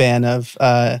attention span of,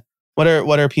 what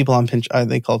are people on Pinterest? Are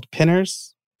they called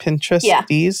pinners? Pinterest? Yeah.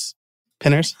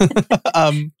 Pinners?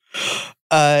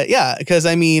 Yeah, because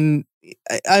I mean,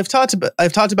 I've talked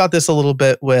about this a little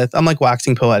bit with, I'm like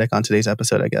waxing poetic on today's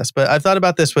episode, I guess, but I've thought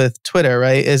about this with Twitter,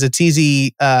 right? Is it's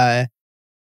easy to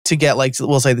get like,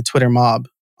 we'll say the Twitter mob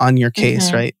on your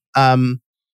case, right?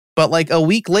 But like a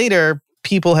week later,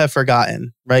 people have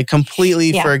forgotten, right?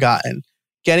 Completely forgotten.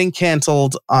 Getting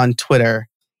canceled on Twitter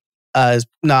is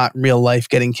not real life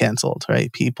getting canceled,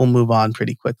 right? People move on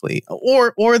pretty quickly.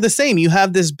 Or the same, you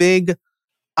have this big,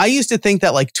 I used to think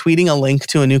that like tweeting a link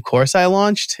to a new course I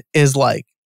launched is like,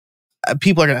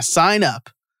 people are going to sign up.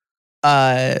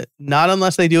 Not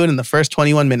unless they do it in the first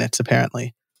 21 minutes,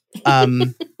 apparently.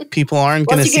 People aren't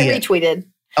going to see it. Unless you get retweeted.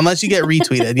 Unless you get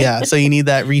retweeted, yeah. So you need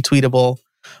that retweetable.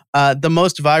 The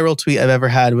most viral tweet I've ever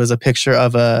had was a picture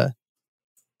of a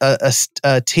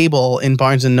table in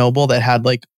Barnes & Noble that had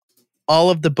like all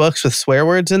of the books with swear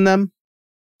words in them.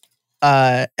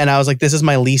 And I was like, this is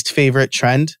my least favorite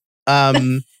trend.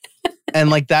 And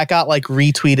like that got like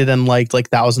retweeted and liked like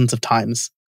thousands of times.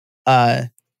 That's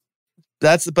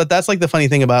like the funny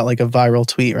thing about like a viral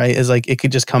tweet, right? Is like it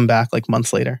could just come back like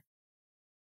months later.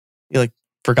 You like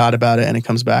forgot about it and it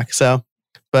comes back. So,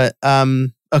 but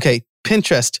okay,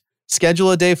 Pinterest,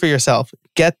 schedule a day for yourself.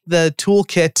 Get the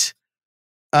toolkit.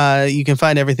 You can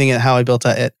find everything at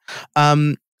howibuilt.it.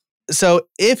 So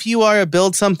if you are a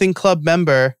Build Something Club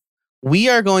member, we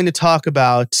are going to talk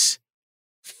about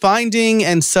finding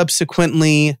and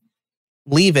subsequently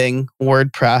leaving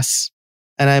WordPress.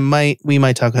 And we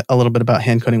might talk a little bit about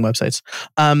hand coding websites.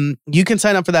 You can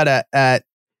sign up for that at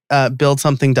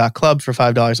buildsomething.club for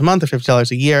 $5 a month or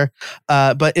 $50 a year.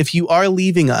 But if you are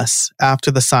leaving us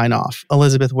after the sign off,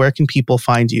 Elizabeth, where can people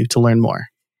find you to learn more?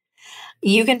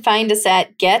 You can find us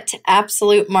at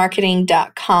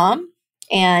getabsolutemarketing.com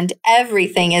and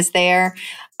everything is there.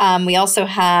 We also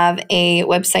have a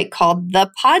website called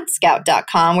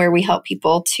thepodscout.com where we help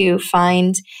people to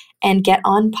find and get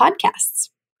on podcasts.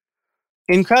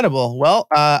 Incredible. Well,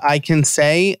 I can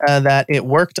say that it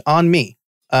worked on me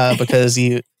because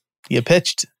you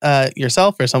pitched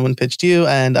yourself or someone pitched you,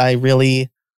 and I really,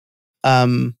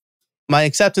 my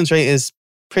acceptance rate is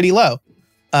pretty low.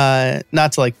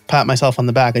 Not to like pat myself on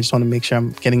the back. I just want to make sure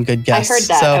I'm getting good guests. I heard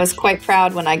that. So, I was quite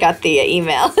proud when I got the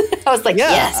email. I was like,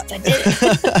 yes, I did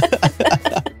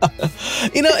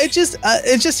it. You know,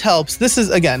 it just helps. This is,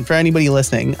 again, for anybody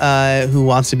listening who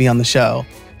wants to be on the show.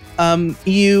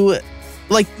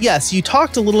 Yes, you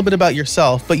talked a little bit about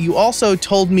yourself, but you also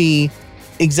told me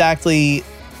exactly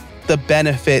the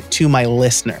benefit to my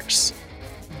listeners.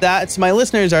 My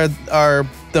listeners are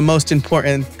the most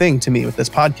important thing to me with this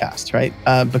podcast, right?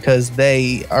 Because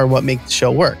they are what make the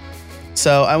show work.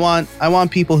 So I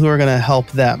want people who are going to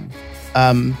help them,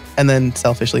 and then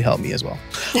selfishly help me as well.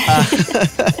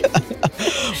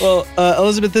 Well,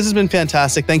 Elizabeth, this has been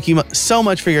fantastic. Thank you so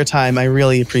much for your time. I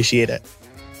really appreciate it.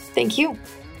 Thank you.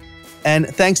 And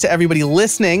thanks to everybody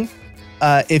listening.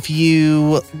 If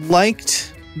you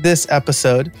liked this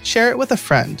episode, share it with a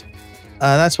friend.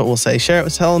 That's what we'll say. Share it.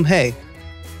 Tell them, hey,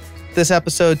 this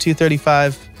episode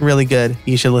 235, really good.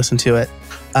 You should listen to it.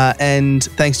 And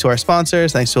thanks to our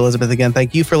sponsors. Thanks to Elizabeth again.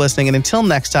 Thank you for listening. And until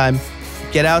next time,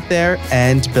 get out there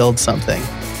and build something.